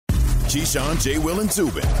Keyshawn, J. Will, and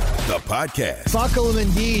Zubin, the podcast. Buckle 'em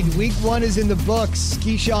indeed. Week 1 is in the books.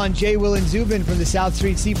 Keyshawn, J. Will, and Zubin from the South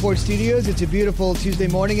Street Seaport Studios. It's a beautiful Tuesday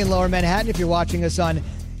morning in Lower Manhattan if you're watching us on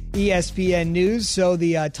ESPN News. So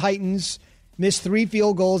the Titans missed 3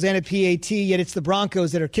 field goals and a PAT, yet it's the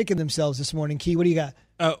Broncos that are kicking themselves this morning. Key, what do you got?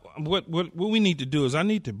 What we need to do is I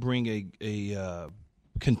need to bring a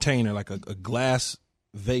container, like a glass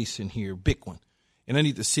vase in here, big one. And I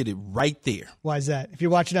need to sit it right there. Why is that? If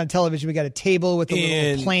you're watching on television, we got a table with a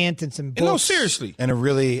little plant and some books. No, seriously. And a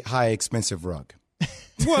really high, expensive rug.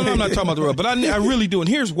 Well, I'm not talking about the rug, but I really do. And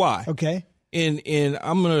here's why. Okay. And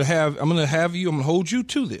I'm gonna hold you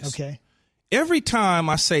to this. Okay. Every time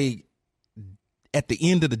I say at the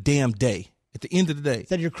end of the damn day, Is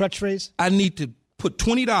that your crutch phrase? I need to put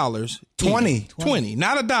 $20. 20,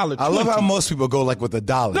 not a dollar. I love how most people go like with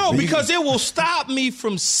 $1. No, because it will stop me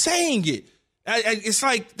from saying it. It's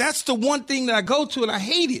like that's the one thing that I go to, and I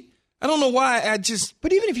hate it. I don't know why.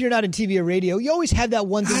 But even if you're not in TV or radio, you always have that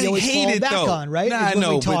one thing you always fall back on, right? Nah, I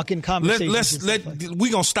know. We talk in conversations.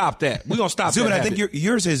 We're gonna stop that. We're gonna stop Zubin, that. I think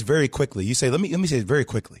yours is very quickly. You say, let me say it very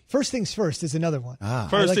quickly. First things first is another one.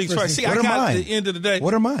 First things first. See, what I got mine? at the end of the day.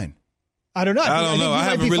 What are mine? I don't know. I don't know. I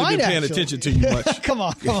haven't really been paying attention to you much. Come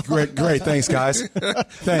on. Great. Thanks, guys.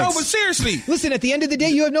 Thanks. No, but seriously. Listen, at the end of the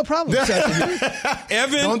day, you have no problem.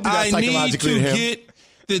 Evan, I need to get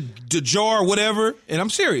the jar or whatever, and I'm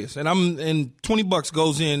serious. And $20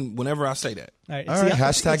 goes in whenever I say that. All right.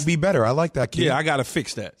 Hashtag be better. I like that, kid. Yeah, I got to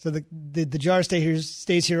fix that. So the jar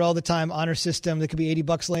stays here all the time. Honor system. There could be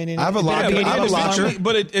 $80 laying in. I have a locker.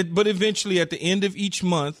 But eventually, at the end of each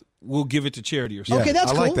month, we'll give it to charity or something. Okay,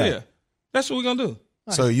 that's I cool. like that. Yeah, that's what we're gonna do.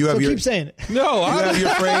 So you have keep saying it. No, you have your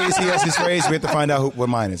phrase. He has his phrase. We have to find out what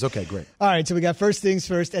mine is. Okay, great. All right, so we got first things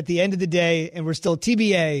first at the end of the day, and we're still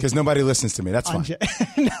TBA. Because nobody listens to me. That's fine.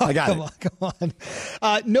 No, I got Come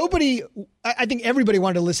on. Nobody, I think everybody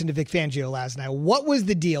wanted to listen to Vic Fangio last night. What was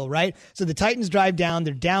the deal, right? So the Titans drive down.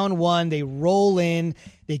 They're down 1. They roll in.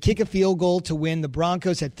 They kick a field goal to win. The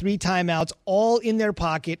Broncos had 3 timeouts, all in their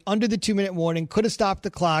pocket, under the 2-minute warning. Could have stopped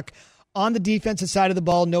the clock. On the defensive side of the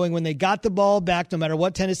ball, knowing when they got the ball back, no matter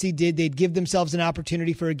what Tennessee did, they'd give themselves an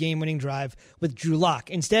opportunity for a game-winning drive with Drew Lock.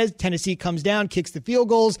 Instead, Tennessee comes down, kicks the field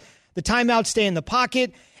goals, the timeouts stay in the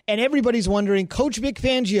pocket, and everybody's wondering, Coach Vic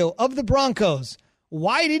Fangio of the Broncos,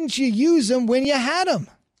 why didn't you use them when you had them?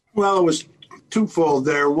 Well, it was twofold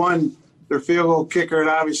there. One, their field goal kicker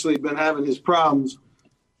had obviously been having his problems,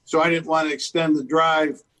 so I didn't want to extend the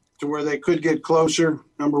drive to where they could get closer,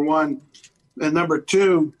 number one. And number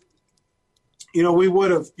two, we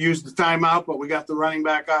would have used the timeout, but we got the running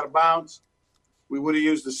back out of bounds. We would have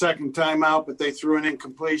used the second timeout, but they threw an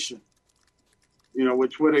incompletion,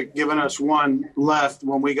 which would have given us 1 left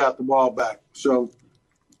when we got the ball back. So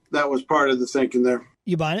that was part of the thinking there.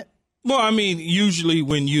 You buying it? Well, I mean, usually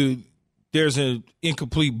when there's an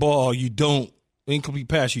incomplete incomplete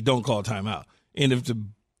pass, you don't call timeout. And if the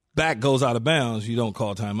back goes out of bounds, you don't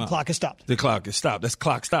call timeout. Clock is stopped. The clock is stopped. That's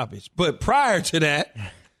clock stoppage. But prior to that,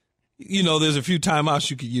 there's a few timeouts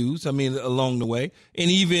you could use, along the way. And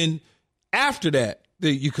even after that,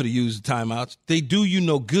 you could have used the timeouts. They do you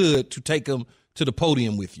no good to take them to the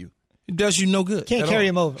podium with you. It does you no good. Can't carry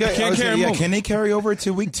them over. Can't carry them over. Can they carry over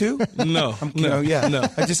to week 2? No. No.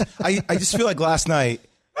 I just feel like last night.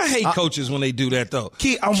 I hate coaches when they do that, though.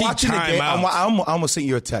 I'm watching the game. I almost sent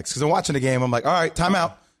you a text because I'm watching the game. I'm like, all right,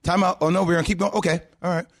 timeout. Oh, no, we're going to keep going. Okay, all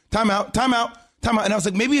right. Timeout. And I was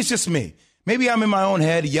like, maybe it's just me. Maybe I'm in my own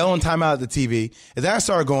head yelling timeout at the TV. And then I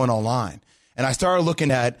started going online. And I started looking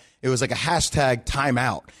at, it was like a hashtag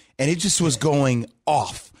timeout. And it just was going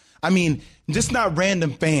off. Just not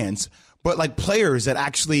random fans, but like players that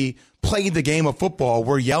actually played the game of football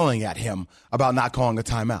were yelling at him about not calling a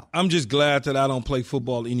timeout. I'm just glad that I don't play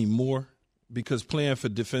football anymore because playing for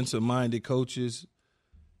defensive-minded coaches,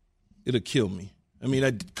 it'll kill me.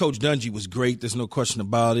 Coach Gundy was great. There's no question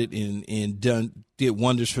about it, and did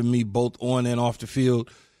wonders for me both on and off the field.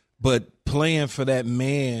 But playing for that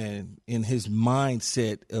man in his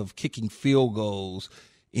mindset of kicking field goals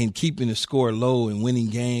and keeping the score low and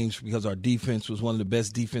winning games because our defense was one of the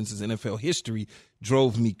best defenses in NFL history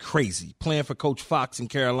drove me crazy. Playing for Coach Fox in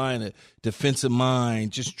Carolina, defensive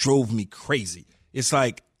mind, just drove me crazy. It's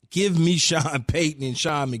like, give me Sean Payton and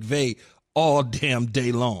Sean McVay all damn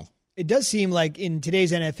day long. It does seem like in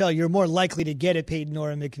today's NFL, you're more likely to get a Peyton or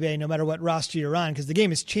a McVay no matter what roster you're on because the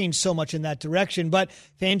game has changed so much in that direction. But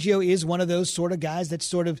Fangio is one of those sort of guys that's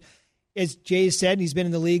sort of, as Jay said, he's been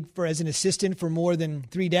in the league as an assistant for more than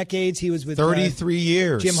 3 decades. He was with 33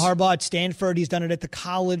 years. Jim Harbaugh at Stanford. He's done it at the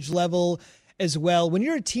college level as well. When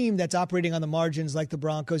you're a team that's operating on the margins like the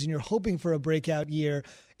Broncos and you're hoping for a breakout year,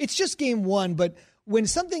 it's just game one. But when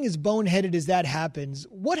something as boneheaded as that happens,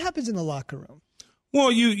 what happens in the locker room?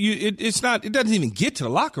 Well, it doesn't even get to the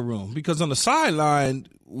locker room, because on the sideline,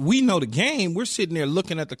 we know the game. We're sitting there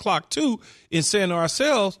looking at the clock too and saying to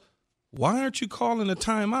ourselves, why aren't you calling a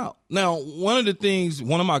timeout? Now, one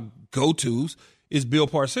of my go-tos is Bill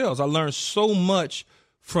Parcells. I learned so much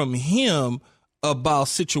from him about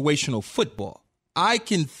situational football. I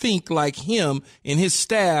can think like him and his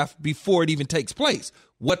staff before it even takes place,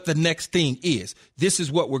 what the next thing is. This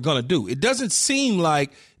is what we're going to do. It doesn't seem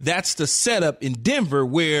like that's the setup in Denver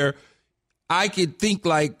where I could think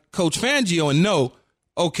like Coach Fangio and know,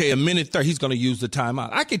 okay, a minute 30, he's going to use the timeout.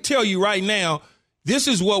 I can tell you right now, this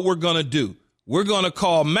is what we're going to do. We're going to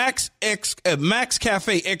call Max Cafe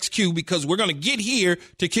XQ because we're going to get here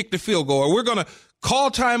to kick the field goal. Or we're going to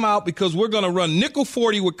call timeout because we're going to run nickel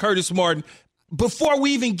 40 with Curtis Martin. Before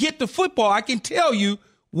we even get to football, I can tell you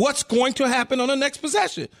what's going to happen on the next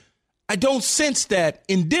possession. I don't sense that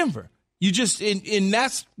in Denver. You just, and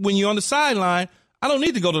that's when you're on the sideline. I don't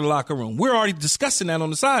need to go to the locker room. We're already discussing that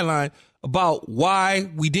on the sideline about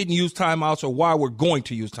why we didn't use timeouts or why we're going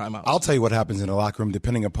to use timeouts. I'll tell you what happens in the locker room,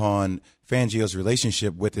 depending upon Fangio's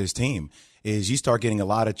relationship with his team, is you start getting a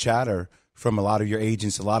lot of chatter from a lot of your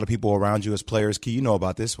agents, a lot of people around you as players. Key, you know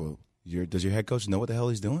about this. Well, does your head coach know what the hell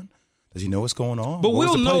he's doing? Does he know what's going on? But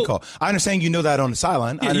we'll know. Call? I understand you know that on the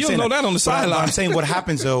sideline. Yeah, you'll know that on the sideline. I'm saying what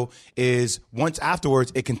happens, though, is once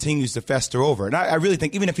afterwards, it continues to fester over. And I really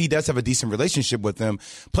think even if he does have a decent relationship with them,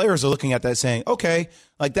 players are looking at that saying, okay,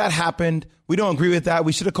 like that happened. We don't agree with that.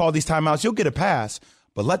 We should have called these timeouts. You'll get a pass,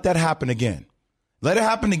 but let that happen again. Let it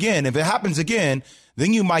happen again. If it happens again,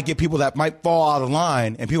 then you might get people that might fall out of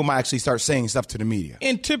line and people might actually start saying stuff to the media.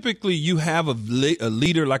 And typically you have a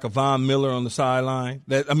leader like a Von Miller on the sideline,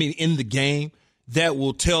 in the game, that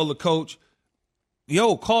will tell the coach,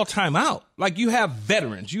 yo, call timeout. Like you have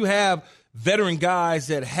veterans. You have veteran guys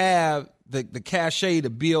that have the cachet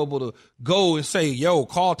to be able to go and say, yo,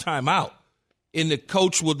 call timeout. And the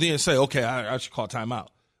coach will then say, okay, I should call timeout.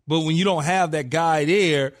 But when you don't have that guy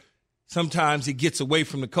there, sometimes it gets away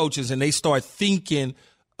from the coaches and they start thinking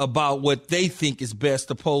about what they think is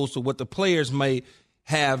best opposed to what the players may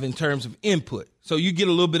have in terms of input. So you get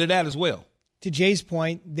a little bit of that as well. To Jay's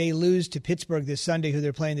point, they lose to Pittsburgh this Sunday, who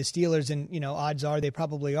they're playing the Steelers, and, odds are they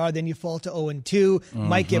probably are. Then you fall to 0-2,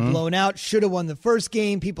 might get blown out, should have won the first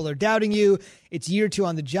game. People are doubting you. It's year 2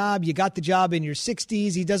 on the job. You got the job in your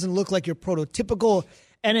 60s. He doesn't look like your prototypical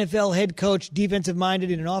NFL head coach,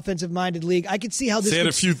 defensive-minded in an offensive-minded league. I could see how this said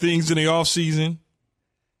a few things in the offseason.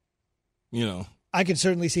 I could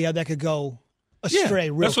certainly see how that could go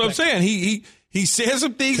astray real that's quick. what I'm saying. He said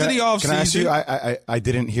some things in the offseason. Can I ask you, I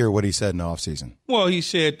didn't hear what he said in the offseason. Well, he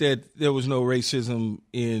said that there was no racism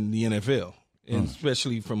in the NFL, and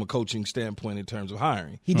especially from a coaching standpoint in terms of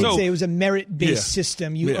hiring. He did say it was a merit-based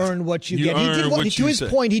system. You earn what you get. To his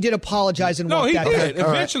point, he did apologize and walk that back. No, he did.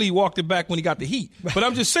 Eventually, he walked it back when he got the heat. But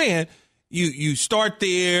I'm just saying, you start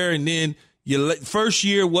there, and then your first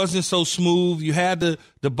year wasn't so smooth. You had the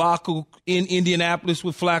debacle in Indianapolis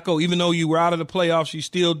with Flacco. Even though you were out of the playoffs, you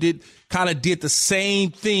still did the same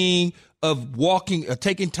thing of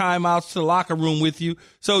taking timeouts to the locker room with you.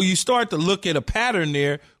 So you start to look at a pattern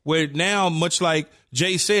there where now, much like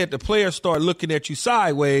Jay said, the players start looking at you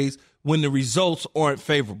sideways when the results aren't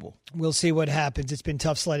favorable. We'll see what happens. It's been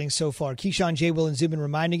tough sledding so far. Keyshawn, J. Will, and Zubin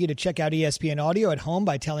reminding you to check out ESPN Audio at home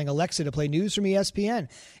by telling Alexa to play news from ESPN.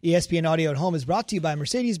 ESPN Audio at home is brought to you by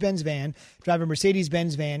Mercedes-Benz Van. Drive a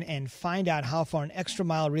Mercedes-Benz van and find out how far an extra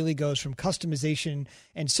mile really goes from customization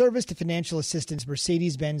and service to financial assistance.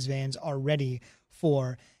 Mercedes-Benz vans are ready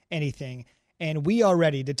for anything. And we are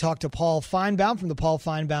ready to talk to Paul Finebaum from the Paul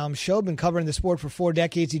Finebaum Show. Been covering the sport for 4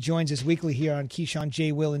 decades. He joins us weekly here on Keyshawn,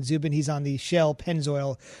 J. Will, and Zubin. He's on the Shell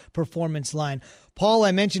Pennzoil Performance line. Paul,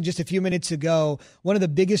 I mentioned just a few minutes ago, one of the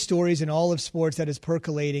biggest stories in all of sports that is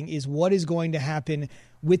percolating is what is going to happen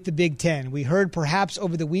with the Big Ten. We heard perhaps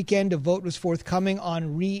over the weekend a vote was forthcoming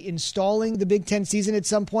on reinstalling the Big Ten season at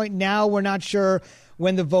some point. Now we're not sure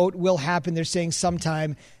when the vote will happen. They're saying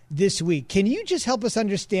sometime this week. Can you just help us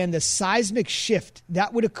understand the seismic shift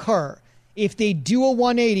that would occur if they do a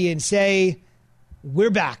 180 and say, we're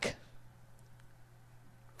back?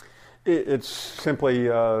 It's simply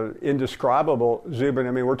indescribable, Zubin.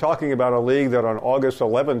 I mean, we're talking about a league that on August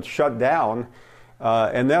 11th shut down,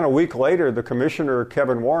 and then a week later, the commissioner,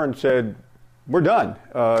 Kevin Warren, said, we're done.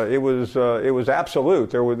 It was absolute.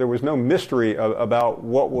 There was no mystery about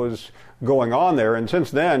what was going on there. And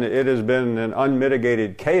since then, it has been an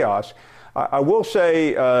unmitigated chaos. I will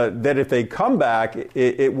say that if they come back,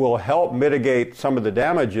 it will help mitigate some of the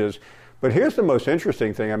damages. But here's the most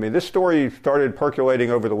interesting thing. I mean, this story started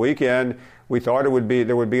percolating over the weekend. We thought there would be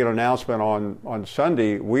an announcement on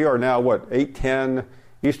Sunday. We are now, 8:10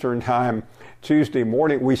 Eastern time, Tuesday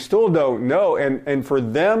morning. We still don't know. And for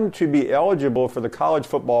them to be eligible for the college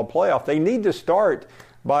football playoff, they need to start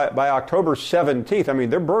by October 17th. I mean,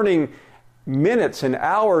 they're burning minutes and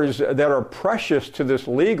hours that are precious to this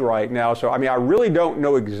league right now. So, I mean, I really don't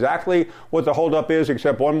know exactly what the holdup is,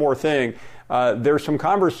 except one more thing. There's some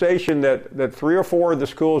conversation that 3 or 4 of the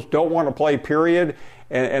schools don't want to play, period.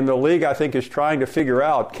 And the league, I think, is trying to figure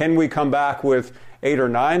out, can we come back with 8 or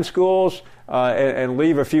 9 schools and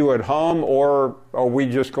leave a few at home, or are we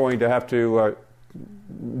just going to have to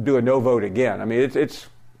do a no vote again? I mean,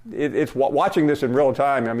 it's watching this in real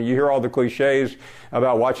time. I mean, you hear all the cliches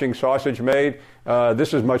about watching sausage made.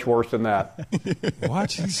 This is much worse than that.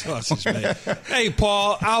 Watching sausage made. Hey,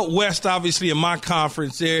 Paul, out west, obviously in my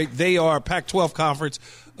conference, they are Pac-12 conference,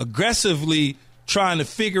 aggressively trying to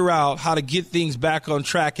figure out how to get things back on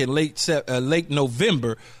track in late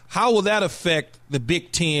November. How will that affect the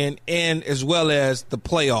Big Ten and as well as the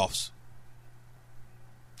playoffs?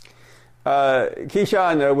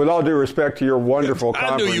 Keyshawn, with all due respect to your wonderful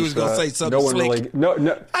conference, I knew you was going to say something slick.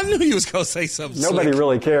 I knew you was going to say something nobody slick.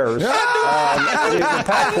 really cares.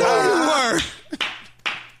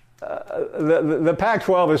 The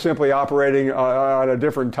Pac-12 is simply operating on a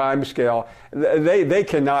different time scale. They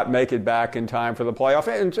cannot make it back in time for the playoff,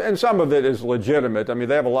 and some of it is legitimate. I mean,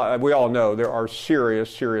 they have a lot. We all know there are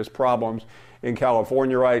serious problems in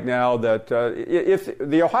California right now. That if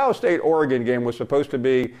the Ohio State-Oregon game was supposed to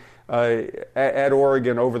be at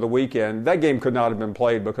Oregon over the weekend, that game could not have been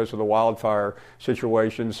played because of the wildfire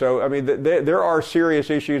situation. So, I mean, there are serious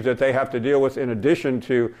issues that they have to deal with in addition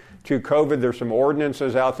to COVID. There's some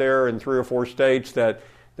ordinances out there in 3 or 4 states that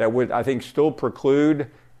would, I think, still preclude,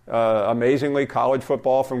 amazingly, college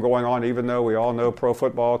football from going on, even though we all know pro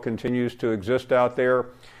football continues to exist out there.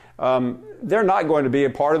 They're not going to be a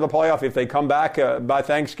part of the playoff. If they come back by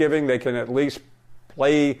Thanksgiving, they can at least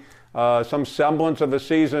play some semblance of a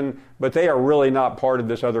season, but they are really not part of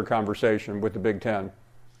this other conversation with the Big Ten.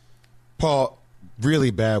 Paul, really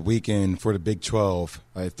bad weekend for the Big 12.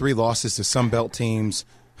 3 losses to Sun Belt teams.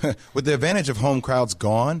 With the advantage of home crowds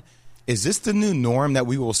gone, is this the new norm that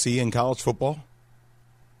we will see in college football?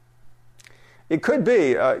 It could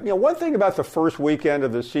be. One thing about the first weekend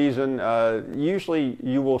of the season, usually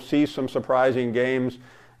you will see some surprising games,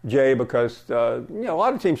 Jay, because a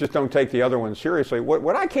lot of teams just don't take the other one seriously.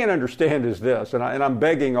 What I can't understand is this, and I'm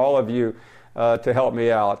begging all of you to help me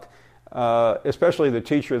out, especially the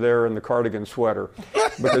teacher there in the cardigan sweater,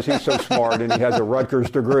 because he's so smart and he has a Rutgers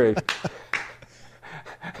degree.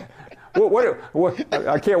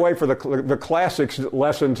 I can't wait for the classics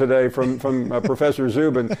lesson today from Professor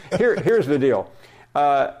Zubin. Here's the deal.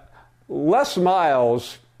 Les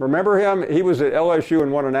Miles, remember him? He was at LSU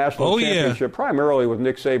and won a national championship, primarily with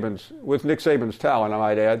Nick Saban's talent, I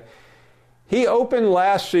might add. He opened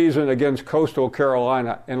last season against Coastal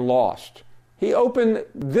Carolina and lost. He opened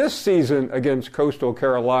this season against Coastal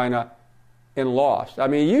Carolina and lost. I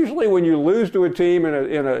mean, usually when you lose to a team in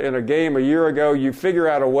a game a year ago, you figure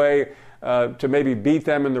out a way to maybe beat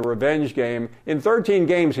them in the revenge game. In 13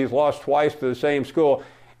 games, he's lost twice to the same school.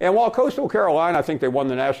 And while Coastal Carolina, I think they won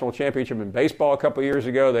the national championship in baseball a couple of years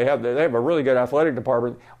ago. They have a really good athletic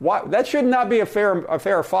department. That should not be a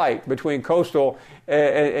fair fight between Coastal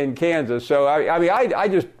and Kansas. So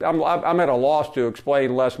I'm at a loss to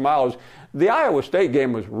explain Les Miles. The Iowa State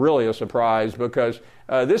game was really a surprise because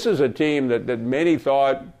this is a team that many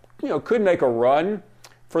thought could make a run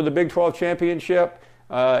for the Big 12 championship.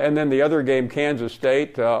 And then the other game, Kansas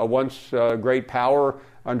State, a once great power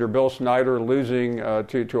under Bill Snyder, losing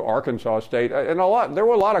to Arkansas State. And there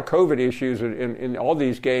were a lot of COVID issues in all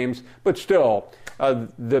these games, but still,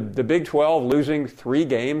 the Big 12 losing 3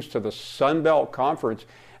 games to the Sun Belt Conference.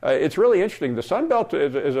 It's really interesting. The Sun Belt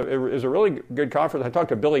is a really good conference. I talked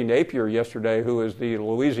to Billy Napier yesterday, who is the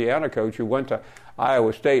Louisiana coach who went to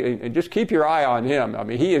Iowa State, and just keep your eye on him. I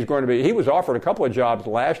mean, he was offered a couple of jobs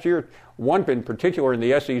last year, one in particular in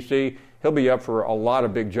the SEC. He'll be up for a lot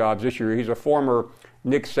of big jobs this year. He's a former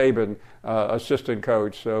Nick Saban assistant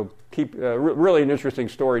coach. So really an interesting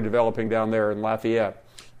story developing down there in Lafayette.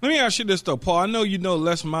 Let me ask you this, though, Paul. I know you know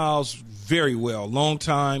Les Miles very well,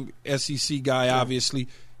 long-time SEC guy, obviously.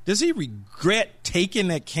 Does he regret taking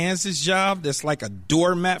that Kansas job that's like a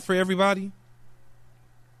doormat for everybody?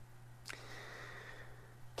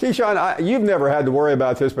 Keyshawn, you've never had to worry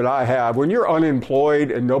about this, but I have. When you're unemployed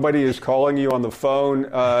and nobody is calling you on the phone,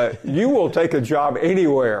 you will take a job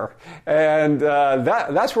anywhere. And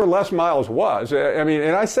that's where Les Miles was. I mean,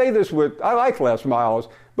 and I say this I like Les Miles,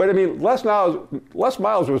 but I mean, Les Miles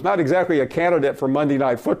was not exactly a candidate for Monday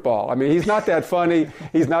Night Football. I mean, he's not that funny.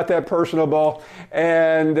 He's not that personable.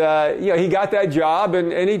 And, he got that job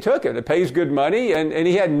and he took it. It pays good money, and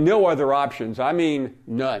he had no other options. I mean,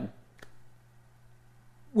 none.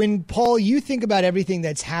 When, Paul, you think about everything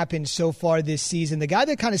that's happened so far this season, the guy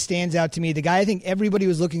that kind of stands out to me, the guy I think everybody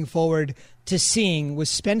was looking forward to seeing was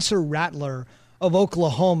Spencer Rattler of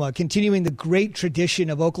Oklahoma, continuing the great tradition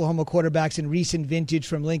of Oklahoma quarterbacks in recent vintage,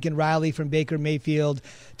 from Lincoln Riley, from Baker Mayfield,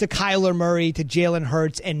 to Kyler Murray, to Jalen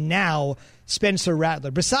Hurts, and now Spencer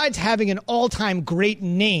Rattler. Besides having an all-time great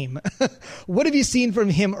name, what have you seen from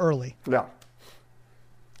him early? No.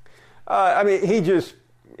 I mean, he just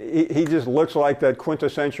looks like that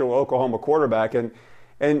quintessential Oklahoma quarterback. And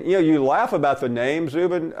you laugh about the name,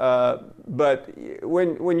 Zubin, but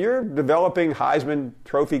when you're developing Heisman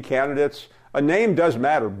Trophy candidates, a name does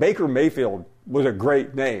matter. Baker Mayfield was a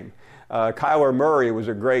great name. Kyler Murray was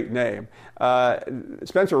a great name.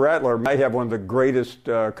 Spencer Rattler may have one of the greatest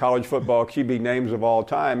college football QB names of all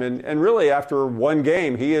time. And really, after one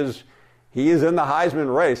game, he is in the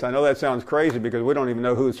Heisman race. I know that sounds crazy because we don't even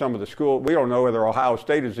know who some of the schools. We don't know whether Ohio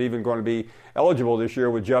State is even going to be eligible this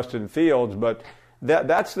year with Justin Fields. But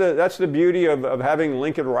that's the beauty of having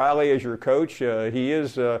Lincoln Riley as your coach. He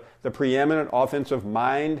is the preeminent offensive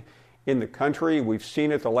mind in the country. We've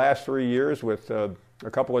seen it the last 3 years with a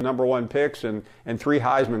couple of number one picks and 3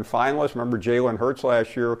 Heisman finalists. Remember Jalen Hurts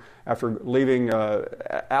last year after leaving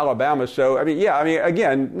Alabama. So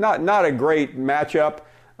again, not a great matchup.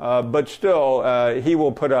 But still, he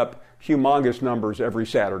will put up humongous numbers every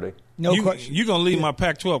Saturday. No question. You're going to leave my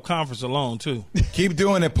Pac-12 conference alone, too. Keep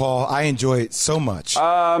doing it, Paul. I enjoy it so much.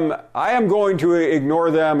 I am going to ignore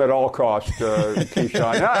them at all costs,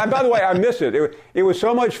 Keyshawn. And by the way, I miss it. It was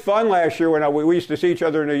so much fun last year when we used to see each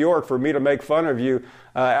other in New York for me to make fun of you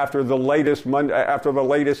after the latest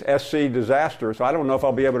SC disaster. So I don't know if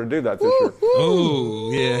I'll be able to do that this year. Oh,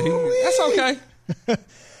 yeah. That's okay.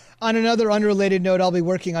 On another unrelated note, I'll be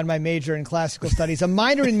working on my major in classical studies, a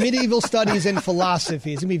minor in medieval studies and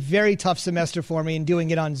philosophy. It's going to be a very tough semester for me, and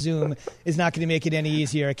doing it on Zoom is not going to make it any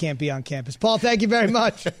easier. I can't be on campus. Paul, thank you very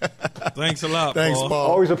much. Thanks a lot, Thanks, Paul.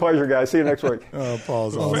 Always a pleasure, guys. See you next week.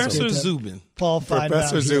 Paul's Professor awesome. Zubin. Paul Finebaum.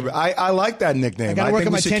 Professor Zubin. I like that nickname. I got to work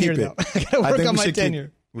on my we should tenure, keep though. it. I got to work on my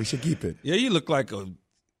tenure. We should keep it. Yeah, you look like one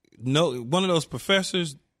of those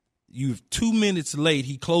professors. You're 2 minutes late.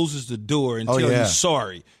 He closes the door and tells you,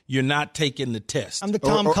 sorry, you're not taking the test. I'm the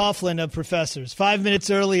Tom Coughlin of professors. 5 minutes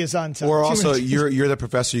early is on time. Or also, you're the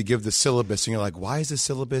professor, you give the syllabus, and you're like, why is the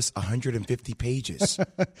syllabus 150 pages?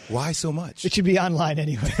 Why so much? It should be online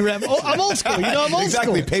anyway. I'm old school. I'm old school.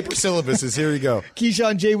 Exactly. Paper syllabuses. Here you go.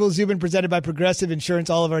 Keyshawn, J. Will Zubin, presented by Progressive Insurance.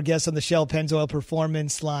 All of our guests on the Shell Pennzoil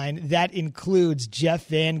Performance line. That includes Jeff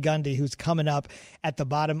Van Gundy, who's coming up at the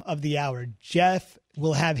bottom of the hour. Jeff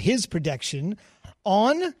will have his prediction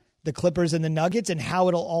on the Clippers and the Nuggets and how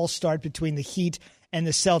it'll all start between the Heat and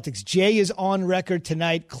the Celtics. Jay is on record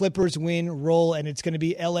tonight. Clippers win, roll, and it's going to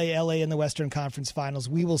be LA in the Western Conference Finals.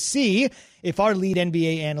 We will see if our lead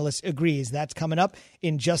NBA analyst agrees. That's coming up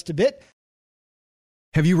in just a bit.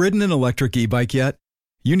 Have you ridden an electric e-bike yet?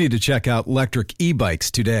 You need to check out Electric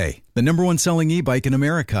E-Bikes today, the #1 selling e-bike in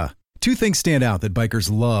America. 2 things stand out that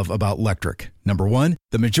bikers love about Electric. Number 1,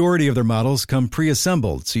 the majority of their models come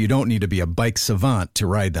pre-assembled, so you don't need to be a bike savant to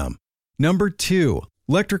ride them. Number 2,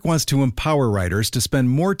 Electric wants to empower riders to spend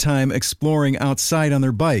more time exploring outside on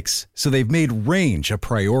their bikes, so they've made range a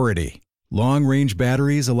priority. Long-range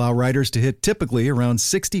batteries allow riders to hit typically around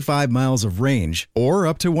 65 miles of range, or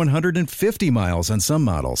up to 150 miles on some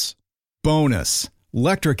models. Bonus,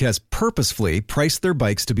 Electric has purposefully priced their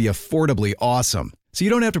bikes to be affordably awesome, so you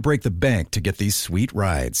don't have to break the bank to get these sweet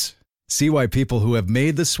rides. See why people who have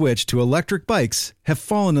made the switch to electric bikes have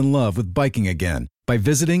fallen in love with biking again by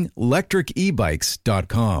visiting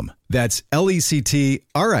lectricebikes.com. That's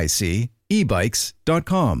LECTRIC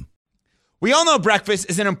ebikes.com. We all know breakfast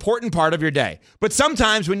is an important part of your day, but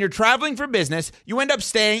sometimes when you're traveling for business, you end up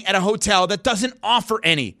staying at a hotel that doesn't offer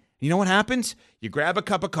any. You know what happens? You grab a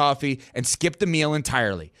cup of coffee and skip the meal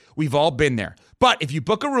entirely. We've all been there. But if you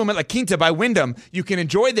book a room at La Quinta by Wyndham, you can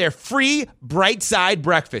enjoy their free Bright Side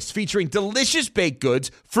breakfast featuring delicious baked goods,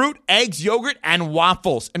 fruit, eggs, yogurt, and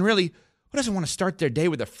waffles. And really, who doesn't want to start their day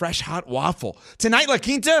with a fresh, hot waffle? Tonight, La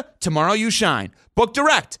Quinta, tomorrow you shine. Book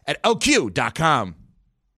direct at lq.com.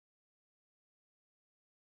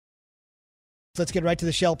 Let's get right to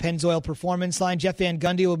the Shell Pennzoil Performance Line. Jeff Van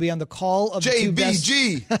Gundy will be on the call of the two best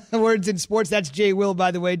words in sports. That's Jay Will,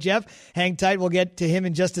 by the way, Jeff. Hang tight. We'll get to him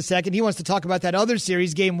in just a second. He wants to talk about that other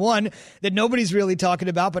series, Game 1, that nobody's really talking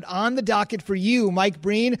about. But on the docket for you, Mike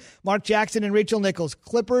Breen, Mark Jackson, and Rachel Nichols.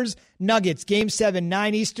 Clippers, Nuggets, Game 7,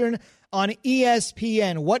 9 Eastern on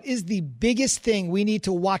ESPN. What is the biggest thing we need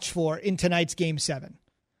to watch for in tonight's Game 7?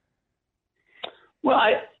 Well,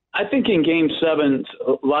 I think in Game 7,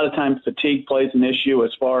 a lot of times fatigue plays an issue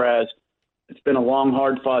as far as it's been a long,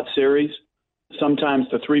 hard-fought series. Sometimes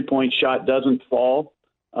the three-point shot doesn't fall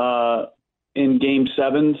in Game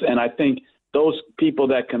 7s, and I think those people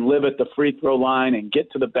that can live at the free throw line and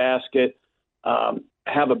get to the basket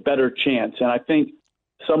have a better chance. And I think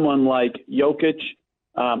someone like Jokic,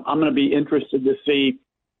 I'm going to be interested to see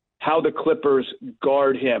how the Clippers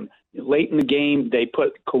guard him. Late in the game, they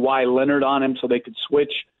put Kawhi Leonard on him so they could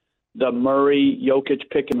switch the Murray-Jokic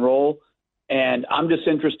pick and roll. And I'm just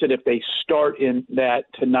interested if they start in that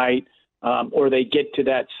tonight or they get to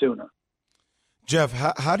that sooner. Jeff,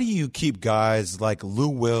 how do you keep guys like Lou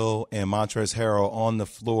Will and Montrezl Harrell on the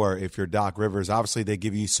floor if you're Doc Rivers? Obviously, they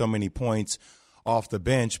give you so many points off the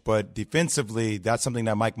bench, but defensively, that's something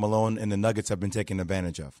that Mike Malone and the Nuggets have been taking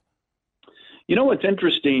advantage of. You know what's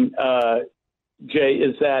interesting, Jay,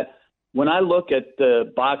 is that when I look at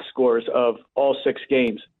the box scores of all 6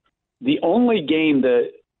 games, the only game the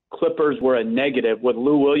Clippers were a negative with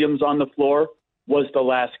Lou Williams on the floor was the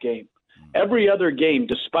last game. Every other game,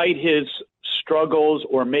 despite his struggles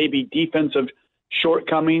or maybe defensive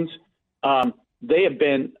shortcomings, they have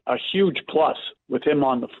been a huge plus with him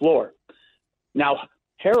on the floor. Now,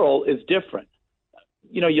 Harrell is different.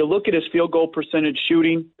 You know, you look at his field goal percentage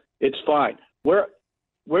shooting, it's fine. Where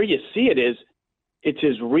you see it is, it's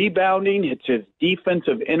his rebounding, it's his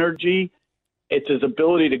defensive energy, it's his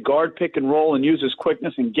ability to guard, pick, and roll and use his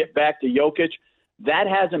quickness and get back to Jokic. That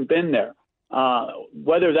hasn't been there.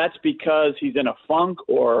 Whether that's because he's in a funk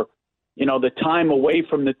or, you know, the time away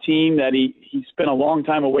from the team, that he spent a long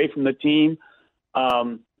time away from the team,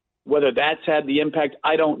 whether that's had the impact,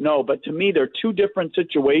 I don't know. But to me, they're two different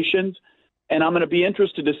situations, and I'm going to be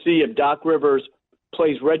interested to see if Doc Rivers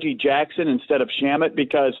plays Reggie Jackson instead of Shamet,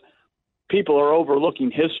 because people are overlooking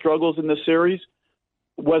his struggles in the series,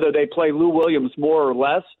 whether they play Lou Williams more or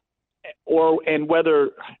less, and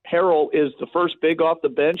whether Harrell is the first big off the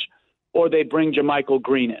bench or they bring JaMychal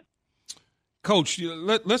Green in. Coach,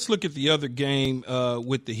 let's look at the other game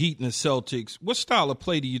with the Heat and the Celtics. What style of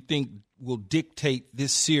play do you think will dictate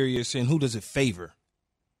this series, and who does it favor?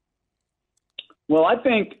 Well, I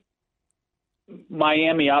think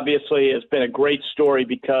Miami obviously has been a great story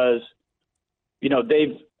because, you know,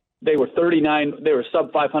 they were 39, they were a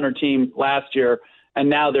sub-500 team last year, and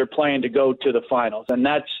now they're playing to go to the finals. And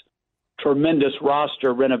that's tremendous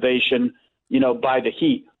roster renovation, you know, by the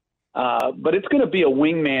Heat. But it's going to be a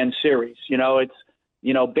wingman series. You know, it's,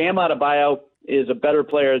 you know, Bam Adebayo is a better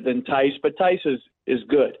player than Tice, but Tice is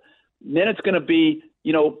good. And then it's going to be,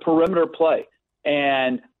 you know, perimeter play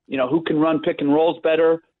and, you know, who can run pick and rolls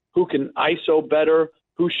better, who can ISO better,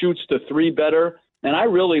 who shoots the three better. And I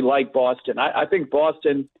really like Boston. I think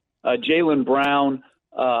Boston, Jaylen Brown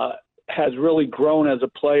has really grown as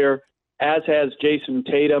a player, as has Jason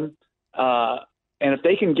Tatum. And if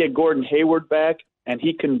they can get Gordon Hayward back and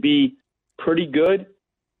he can be pretty good,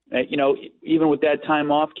 you know, even with that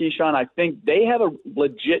time off, Keyshawn, I think they have a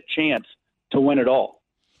legit chance to win it all.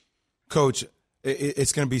 Coach,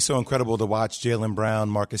 it's going to be so incredible to watch Jaylen Brown,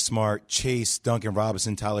 Marcus Smart, Chase, Duncan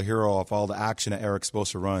Robinson, Tyler Hero off all the action that Eric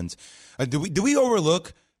Spoelstra runs. Do we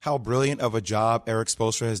overlook how brilliant of a job Eric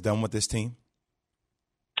Spoelstra has done with this team?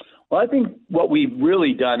 Well, I think what we've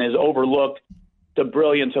really done is overlooked the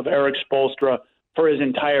brilliance of Eric Spoelstra for his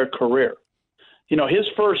entire career. You know, his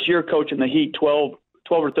first year coaching the Heat 12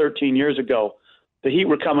 or 13 years ago, the Heat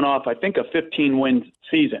were coming off, I think, a 15-win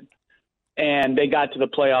season, and they got to the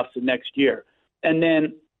playoffs the next year. And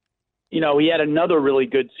then, you know, he had another really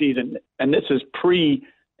good season, and this is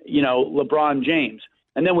LeBron James.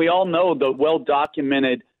 And then we all know the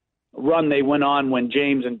well-documented run they went on when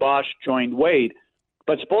James and Bosh joined Wade.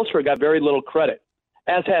 But Spoelstra got very little credit,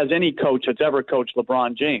 as has any coach that's ever coached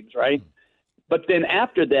LeBron James, right? But then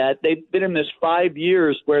after that, they've been in this 5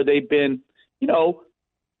 years where they've been, you know,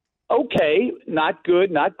 okay, not good,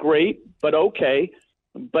 not great, but okay.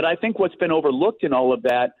 But I think what's been overlooked in all of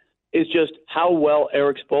that is just how well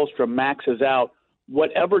Eric Spoelstra maxes out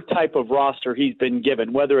whatever type of roster he's been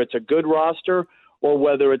given, whether it's a good roster or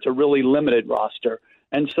whether it's a really limited roster.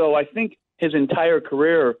 And so I think his entire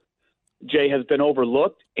career, Jay, has been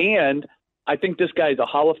overlooked. And I think this guy is a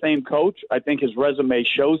Hall of Fame coach. I think his resume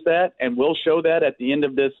shows that and will show that at the end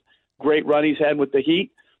of this great run he's had with the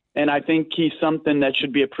Heat, and I think he's something that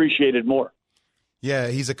should be appreciated more. Yeah,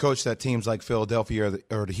 he's a coach that teams like Philadelphia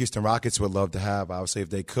or the Houston Rockets would love to have, obviously, if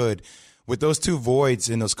they could. With those two voids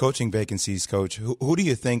in those coaching vacancies, Coach, who do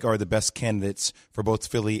you think are the best candidates for both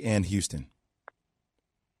Philly and Houston?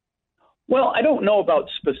 Well, I don't know about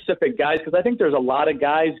specific guys because I think there's a lot of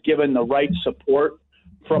guys given the right support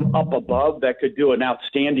from up above that could do an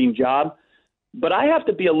outstanding job. But I have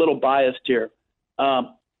to be a little biased here.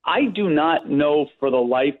 I do not know for the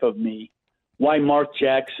life of me why Mark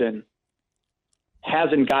Jackson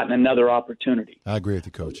hasn't gotten another opportunity. I agree with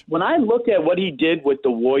you, Coach. When I look at what he did with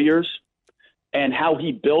the Warriors and how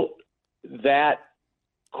he built that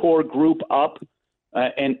core group up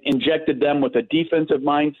and injected them with a defensive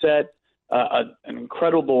mindset, an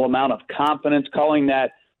incredible amount of confidence, calling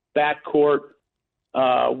that backcourt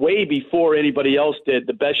way before anybody else did,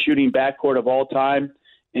 the best shooting backcourt of all time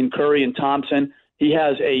in Curry and Thompson. He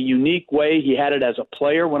has a unique way. He had it as a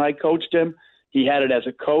player when I coached him. He had it as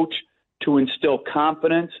a coach to instill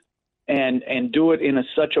confidence and do it in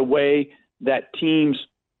such a way that teams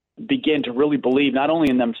begin to really believe not only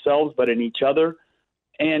in themselves but in each other.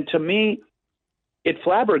 And to me, it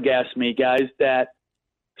flabbergasts me, guys, that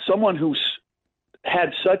someone who's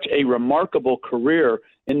had such a remarkable career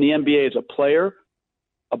in the NBA as a player,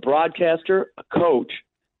 a broadcaster, a coach,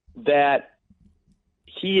 that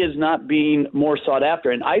he is not being more sought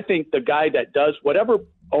after. And I think the guy that does whatever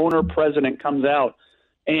owner, president comes out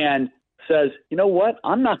and says, you know what,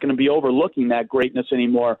 I'm not going to be overlooking that greatness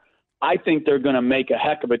anymore, I think they're going to make a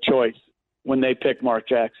heck of a choice when they pick Mark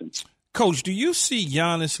Jackson. Coach, do you see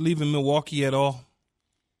Giannis leaving Milwaukee at all?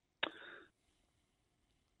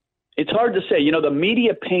 It's hard to say. You know, the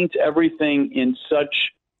media paints everything in such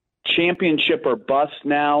championship or bust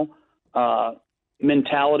now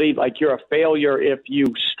mentality, like you're a failure if you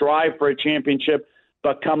strive for a championship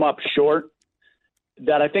but come up short,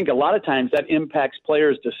 that I think a lot of times that impacts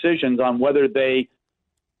players' decisions on whether they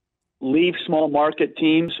leave small market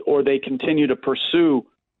teams or they continue to pursue,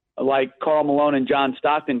 like Karl Malone and John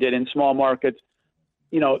Stockton did in small markets,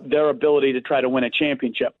 you know, their ability to try to win a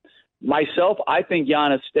championship. Myself, I think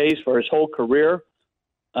Giannis stays for his whole career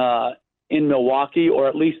in Milwaukee, or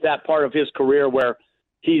at least that part of his career where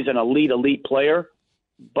he's an elite player.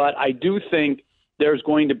 But I do think there's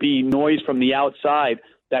going to be noise from the outside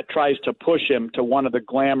that tries to push him to one of the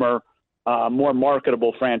glamour, more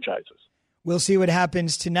marketable franchises. We'll see what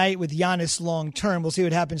happens tonight with Giannis long term. We'll see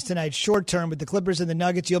what happens tonight short term with the Clippers and the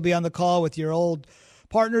Nuggets. You'll be on the call with your old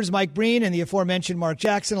partners, Mike Breen and the aforementioned Mark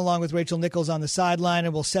Jackson, along with Rachel Nichols on the sideline,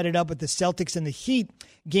 and we'll set it up with the Celtics and the Heat,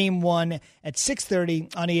 Game 1 at 6:30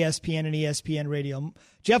 on ESPN and ESPN Radio.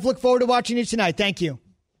 Jeff, look forward to watching you tonight. Thank you.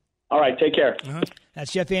 All right, take care.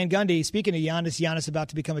 That's Jeff Van Gundy. Speaking of Giannis about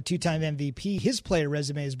to become a two-time MVP. His player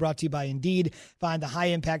resume is brought to you by Indeed. Find the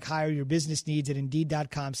high-impact hire your business needs at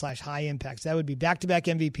Indeed.com/high-impact. That would be back-to-back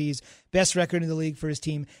MVPs, best record in the league for his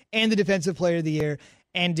team, and the Defensive Player of the Year,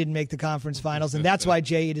 and didn't make the conference finals. And that's why,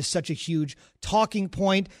 Jay, it is such a huge talking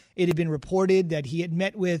point. It had been reported that he had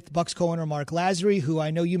met with Bucks co-owner Mark Lazary, who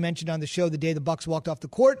I know you mentioned on the show the day the Bucks walked off the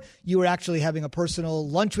court. You were actually having a personal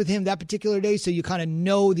lunch with him that particular day, so you kind of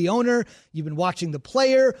know the owner. You've been watching the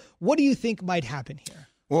player. What do you think might happen here?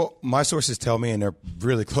 Well, my sources tell me, and they're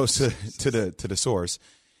really close to the source,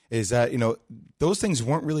 is that, you know, those things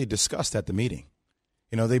weren't really discussed at the meeting.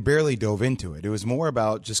 You know, they barely dove into it. It was more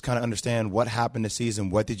about just kind of understand what happened this season.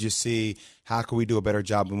 What did you see? How can we do a better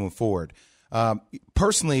job moving forward?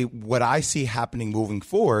 Personally, what I see happening moving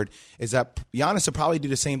forward is that Giannis will probably do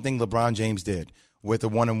the same thing LeBron James did with a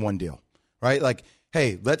 1-on-1 deal, right? Like,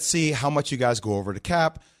 hey, let's see how much you guys go over the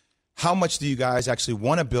cap. How much do you guys actually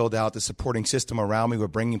want to build out the supporting system around me? We're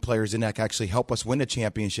bringing players in that can actually help us win a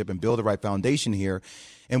championship and build the right foundation here.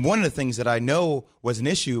 And one of the things that I know was an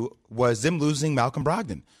issue was them losing Malcolm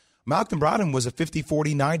Brogdon. Malcolm Brogdon was a 50,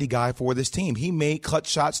 40, 90 guy for this team. He made clutch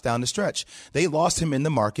shots down the stretch. They lost him in the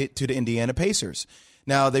market to the Indiana Pacers.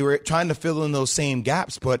 Now, they were trying to fill in those same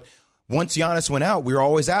gaps, but once Giannis went out, we were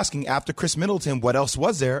always asking after Chris Middleton, what else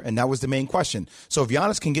was there? And that was the main question. So if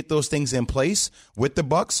Giannis can get those things in place with the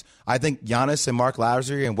Bucks, I think Giannis and Mark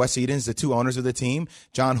Lazary and Wes Edens, the two owners of the team,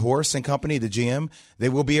 John Horst and company, the GM, they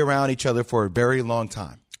will be around each other for a very long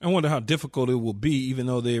time. I wonder how difficult it will be, even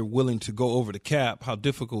though they're willing to go over the cap, how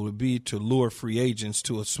difficult it would be to lure free agents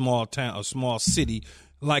to a small town, a small city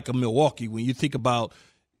like a Milwaukee. When you think about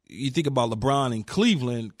LeBron in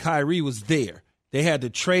Cleveland, Kyrie was there. They had to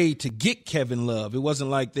trade to get Kevin Love. It wasn't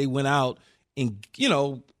like they went out and, you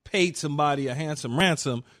know, paid somebody a handsome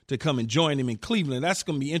ransom to come and join him in Cleveland. That's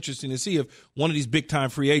going to be interesting to see if one of these big-time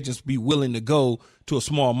free agents be willing to go to a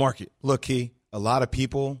small market. Look, Key, a lot of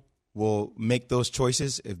people will make those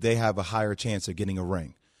choices if they have a higher chance of getting a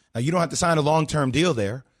ring. Now, you don't have to sign a long-term deal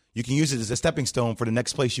there. You can use it as a stepping stone for the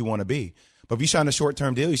next place you want to be. But if you sign a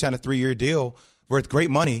short-term deal, you sign a 3-year deal worth great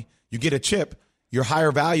money, you get a chip, you're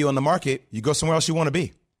higher value on the market, you go somewhere else you want to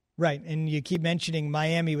be. Right, and you keep mentioning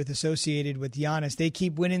Miami associated with Giannis. They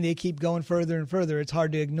keep winning. They keep going further and further. It's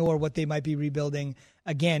hard to ignore what they might be rebuilding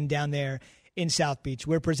again down there in South Beach.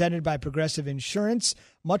 We're presented by Progressive Insurance.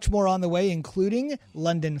 Much more on the way, including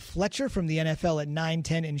London Fletcher from the NFL at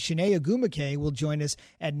 9:10, and Shanae Ogumake will join us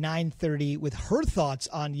at 9:30 with her thoughts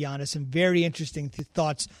on Giannis. Some very interesting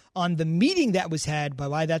thoughts on the meeting that was had,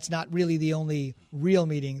 but why that's not really the only real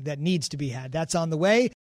meeting that needs to be had. That's on the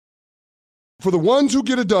way. For the ones who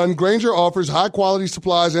get it done, Grainger offers high-quality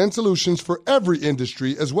supplies and solutions for every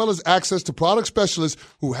industry, as well as access to product specialists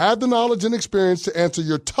who have the knowledge and experience to answer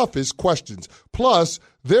your toughest questions. Plus,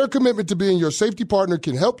 their commitment to being your safety partner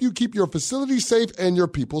can help you keep your facility safe and your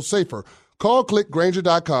people safer. Call, click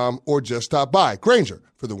Grainger.com, or just stop by. Grainger,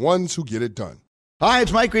 for the ones who get it done. Hi,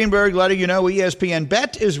 it's Mike Greenberg letting you know ESPN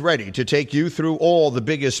Bet is ready to take you through all the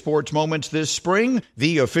biggest sports moments this spring.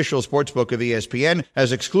 The official sportsbook of ESPN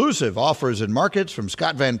has exclusive offers and markets from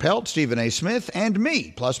Scott Van Pelt, Stephen A. Smith, and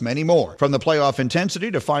me, plus many more. From the playoff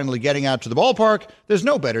intensity to finally getting out to the ballpark, there's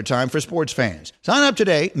no better time for sports fans. Sign up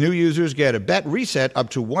today. New users get a bet reset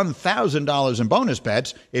up to $1,000 in bonus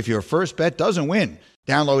bets if your first bet doesn't win.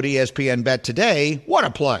 Download ESPN Bet today. What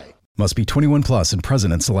a play. Must be 21 plus and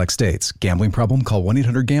present in select states. Gambling problem? Call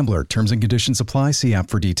 1-800-GAMBLER. Terms and conditions apply. See app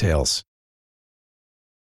for details.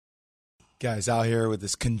 Guys out here with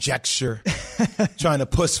this conjecture, trying to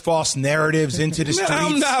push false narratives into the streets.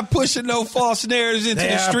 I'm not pushing no false narratives into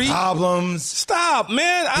the street. Problems. Stop,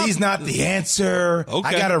 man. He's not the answer. Okay.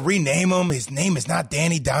 I got to rename him. His name is not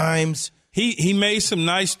Danny Dimes. He made some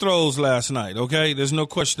nice throws last night, okay? There's no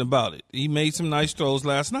question about it. He made some nice throws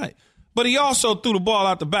last night. But he also threw the ball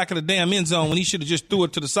out the back of the damn end zone when he should have just threw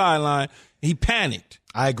it to the sideline. He panicked.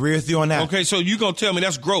 I agree with you on that. Okay, so you're going to tell me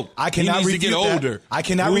that's growth. I cannot refute to get that. older. I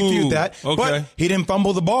cannot refute that. Okay. But he didn't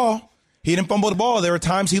fumble the ball. There were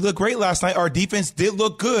times he looked great last night. Our defense did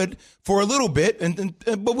look good for a little bit,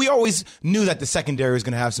 but we always knew that the secondary was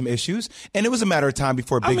going to have some issues, and it was a matter of time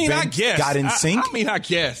before Big Ben got in sync. I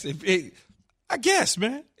guess. I guess,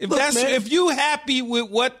 man. If you happy with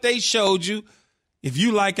what they showed you, if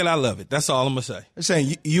you like it, I love it. That's all I'm going to say. I'm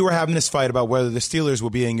saying you were having this fight about whether the Steelers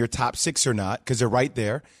will be in your top 6 or not because they're right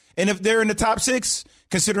there. And if they're in the top 6,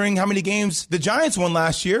 considering how many games the Giants won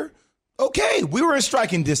last year, okay, we were in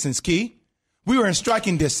striking distance, Key. We were in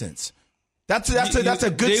striking distance. That's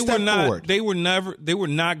a good step forward. They were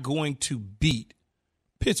not going to beat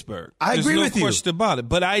Pittsburgh. I agree with you. There's no question about it.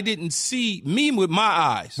 But I didn't see me with my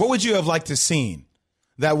eyes. What would you have liked to seen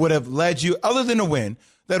that would have led you, other than a win,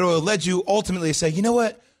 that would have led you ultimately to say, you know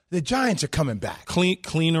what, the Giants are coming back.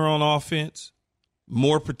 Cleaner on offense,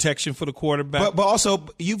 more protection for the quarterback. But also,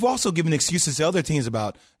 you've also given excuses to other teams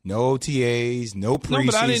about no OTAs, no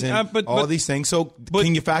preseason, all these things. So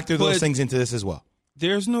can you factor those things into this as well?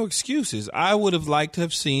 There's no excuses. I would have liked to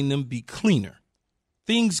have seen them be cleaner.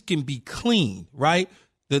 Things can be clean, right?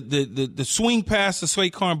 The swing pass to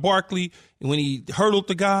Saquon Barkley when he hurdled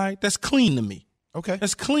the guy, that's clean to me. Okay.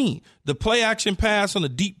 That's clean. The play action pass on the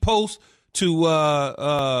deep post to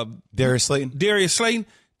Darius Slayton,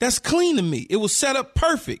 that's clean to me. It was set up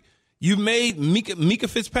perfect. You made Mika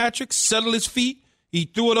Fitzpatrick settle his feet. He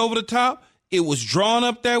threw it over the top. It was drawn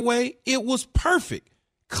up that way. It was perfect.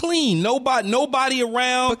 Clean. Nobody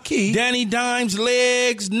around. Danny Dimes'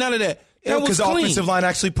 legs, none of that. Because the offensive line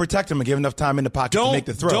actually protect him and give enough time in the pocket to make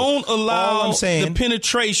the throw. Don't allow the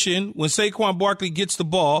penetration when Saquon Barkley gets the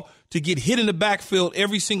ball to get hit in the backfield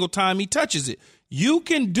every single time he touches it. You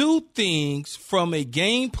can do things from a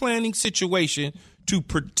game planning situation to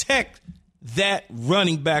protect that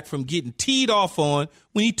running back from getting teed off on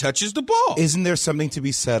when he touches the ball. Isn't there something to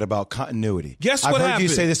be said about continuity? Guess what happened? I've heard you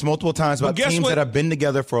say this multiple times about teams that have been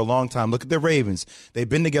together for a long time. Look at the Ravens. They've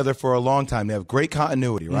been together for a long time. They have great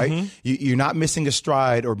continuity, right? Mm-hmm. You're not missing a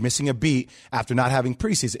stride or missing a beat after not having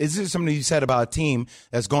preseason. Is there something you said about a team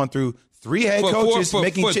that's gone through 3 head coaches for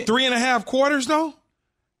 3.5 quarters, though?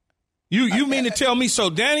 You mean to tell me? So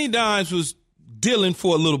Danny Dimes was dealing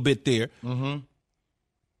for a little bit there. Mm-hmm.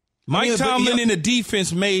 Mike Tomlin in the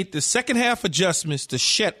defense made the second half adjustments to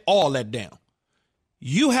shut all that down.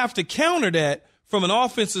 You have to counter that from an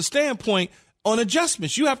offensive standpoint on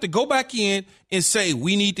adjustments. You have to go back in and say,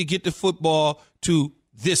 we need to get the football to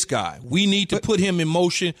this guy. We need to put him in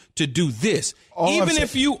motion to do this. Even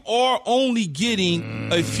if you are only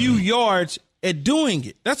getting a few yards at doing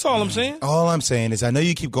it. That's all I'm saying. All I'm saying is I know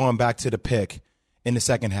you keep going back to the pick in the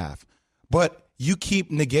second half, but you keep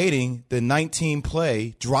negating the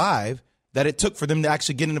 19-play drive that it took for them to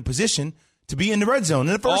actually get in a position to be in the red zone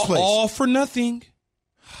in the first place. All for nothing.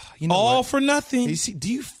 You know all what? for nothing.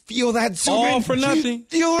 Do you feel that, Zubin? All for nothing.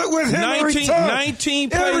 Do you feel it with him 19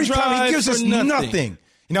 play every drive time he gives us nothing. nothing.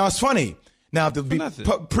 You know, it's funny. Now,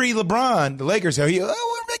 pre-LeBron, the Lakers are we're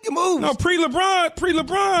making moves. No,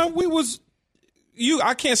 pre-LeBron, we was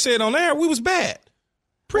I can't say it on air. We was bad.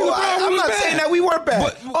 Pre-LeBron, I'm not saying that we weren't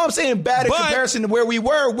bad. I'm saying bad in comparison to where we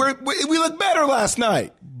were. We looked better last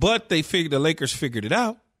night. But the Lakers figured it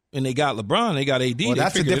out. And they got LeBron, they got AD. Well,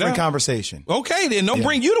 that's a different conversation. Okay, then don't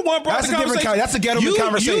bring you the one brought that's the conversation. That's a Gettleman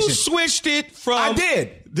conversation. You switched it from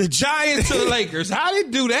the Giants to the Lakers. How did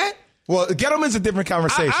you do that? Well, Gettleman's a different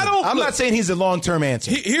conversation. I'm not saying he's a long-term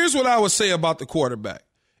answer. Here's what I would say about the quarterback.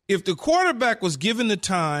 If the quarterback was given the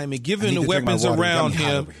time and given the weapons around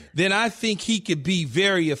him, then I think he could be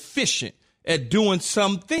very efficient at doing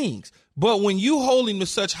some things. But when you hold him to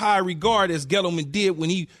such high regard as Gettleman did when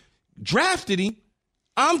he drafted him,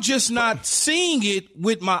 I'm just not seeing it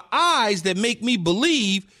with my eyes that make me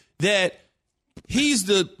believe that he's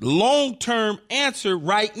the long-term answer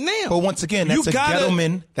right now. But once again, that's a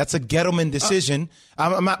Gettleman decision.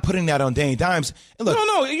 I'm not putting that on Danny Dimes. And look,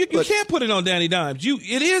 no, you can't put it on Danny Dimes.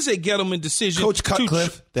 It is a Gettleman decision. Coach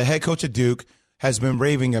Cutcliffe, the head coach of Duke, has been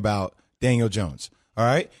raving about Daniel Jones. All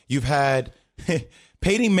right? You've had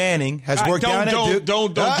Peyton Manning has worked down at Duke.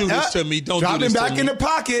 Don't do this to me. Don't drop do this him back to me. in the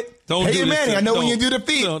pocket. Don't Peyton do this Manning, to I know me. when you do the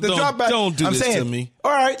feet, the drop back. Don't do this to me.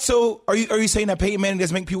 All right, so are you saying that Peyton Manning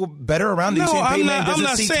doesn't make people better around you? No, I'm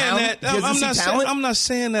not saying that. I'm not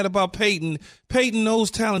saying that about Peyton. Peyton knows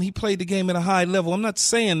talent. He played the game at a high level. I'm not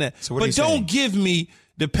saying that. So but don't give me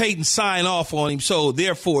the Peyton sign off on him, so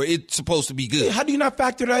therefore it's supposed to be good. How do you not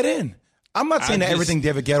factor that in? I'm not saying that everything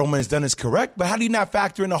David Gettleman has done is correct, but how do you not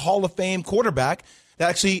factor in a Hall of Fame quarterback that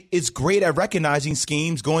actually is great at recognizing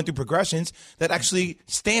schemes, going through progressions, that actually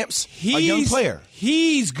stamps a young player?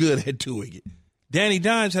 He's good at doing it. Danny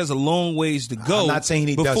Dimes has a long ways to go. I'm not saying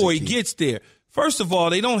he before he gets there. First of all,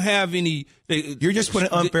 they don't have any. You're just putting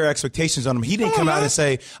unfair expectations on him. He didn't come out and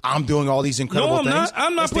say, "I'm doing all these incredible things."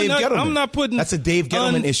 I'm not putting. That's a Dave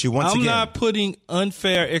Gettleman issue. Once again, I'm not putting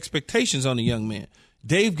unfair expectations on the young man.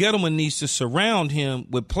 Dave Gettleman needs to surround him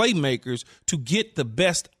with playmakers to get the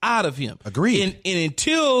best out of him. Agreed. And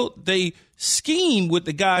until they scheme with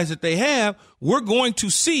the guys that they have, we're going to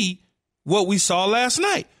see what we saw last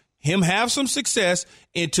night. Him have some success,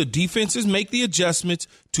 and to defenses make the adjustments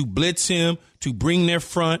to blitz him, to bring their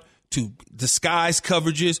front, to disguise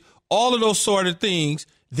coverages, all of those sort of things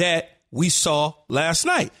that we saw last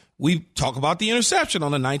night. We talk about the interception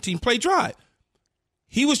on a 19-play drive.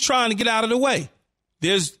 He was trying to get out of the way.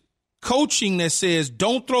 There's coaching that says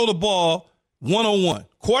don't throw the ball one-on-one,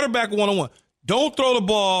 quarterback one-on-one. Don't throw the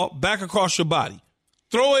ball back across your body.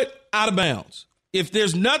 Throw it out of bounds. If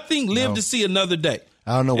there's nothing, live to see another day.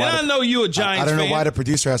 I don't know why. And I know you're a Giants fan. I don't know why the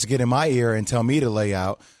producer has to get in my ear and tell me to lay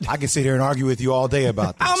out. I can sit here and argue with you all day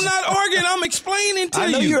about this. I'm not arguing. I'm explaining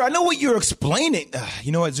to you. I know what you're explaining.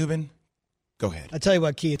 You know what, Zubin? Go ahead. I'll tell you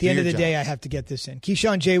what, Key. At the end of the day, I have to get this in.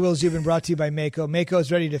 Keyshawn, J. Will, Zubin, brought to you by Mako. Mako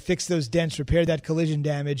is ready to fix those dents, repair that collision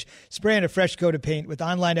damage, spray on a fresh coat of paint with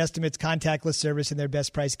online estimates, contactless service, and their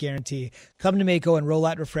best price guarantee. Come to Mako and roll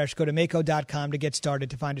out refresh. Go to Mako.com to get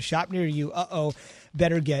started. To find a shop near you,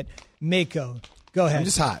 better get Mako. Go ahead. I'm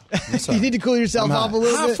just hot. You need to cool yourself off a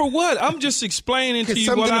little bit. For what? I'm just explaining to you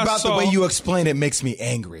what I saw. Something about the way you explain it makes me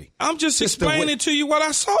angry. I'm just explaining to you what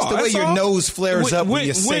I saw. It's the way your nose flares up when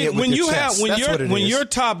you say it with your chest. That's what it is. When your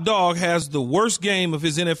top dog has the worst game of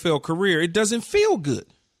his NFL career, it doesn't feel good.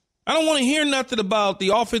 I don't want to hear nothing about the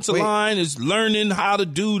offensive line is learning how to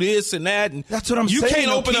do this and that. And that's what I'm saying. You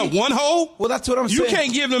can't open up one hole? Well, that's what I'm saying. You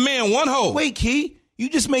can't give the man one hole. Wait, Key. You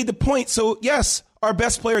just made the point. So, yes, our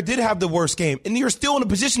best player did have the worst game, and you're still in a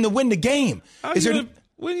position to win the game. When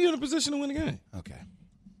are you in a position to win the game? Okay.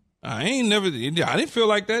 I didn't feel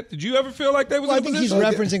like that. Did you ever feel like that was I think he's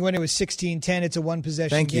referencing when it was 16-10. It's a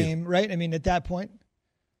one-possession game, right? I mean, at that point.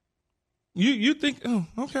 You think,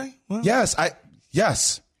 okay. Well. Yes.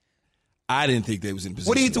 I didn't think they was in position.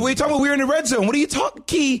 What are you talking about? We were in the red zone. What are you talking,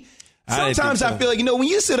 Key? Sometimes I feel like, when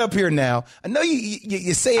you sit up here now, I know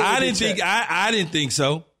you say it. I didn't think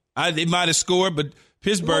so. They might have scored, but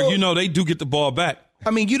Pittsburgh, they do get the ball back.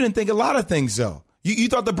 I mean, you didn't think a lot of things, though. You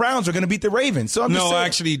thought the Browns were going to beat the Ravens. So I'm just saying,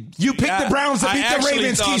 actually, you picked the Browns to beat the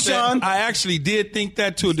Ravens, Keyshawn. I actually did think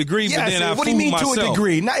that to a degree, but then I what do you mean myself. To a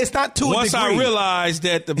degree? It's not to Once a degree. Once I realized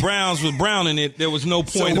that the Browns was browning it, there was no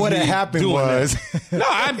point. So what had happened was, no,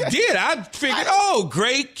 I did. I figured,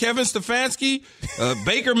 great, Kevin Stefanski,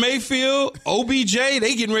 Baker Mayfield, OBJ,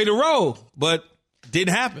 they getting ready to roll, but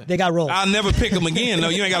Didn't happen. They got rolled. I'll never pick them again. No,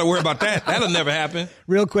 you ain't got to worry about that. That'll never happen.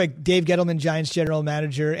 Real quick, Dave Gettleman, Giants general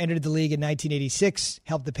manager, entered the league in 1986,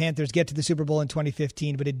 helped the Panthers get to the Super Bowl in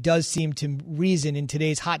 2015, but it does seem to reason in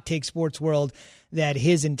today's hot take sports world that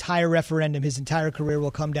his entire referendum, his entire career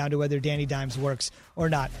will come down to whether Danny Dimes works or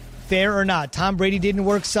not. Fair or not, Tom Brady didn't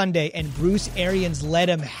work Sunday, and Bruce Arians let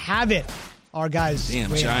him have it. Our guys.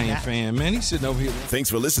 Damn Giant fan, man. He's sitting over here. Thanks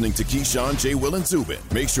for listening to Keyshawn, J. Will, and Zubin.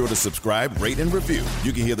 Make sure to subscribe, rate, and review.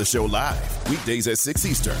 You can hear the show live weekdays at 6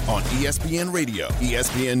 Eastern on ESPN Radio,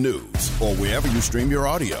 ESPN News, or wherever you stream your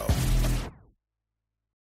audio.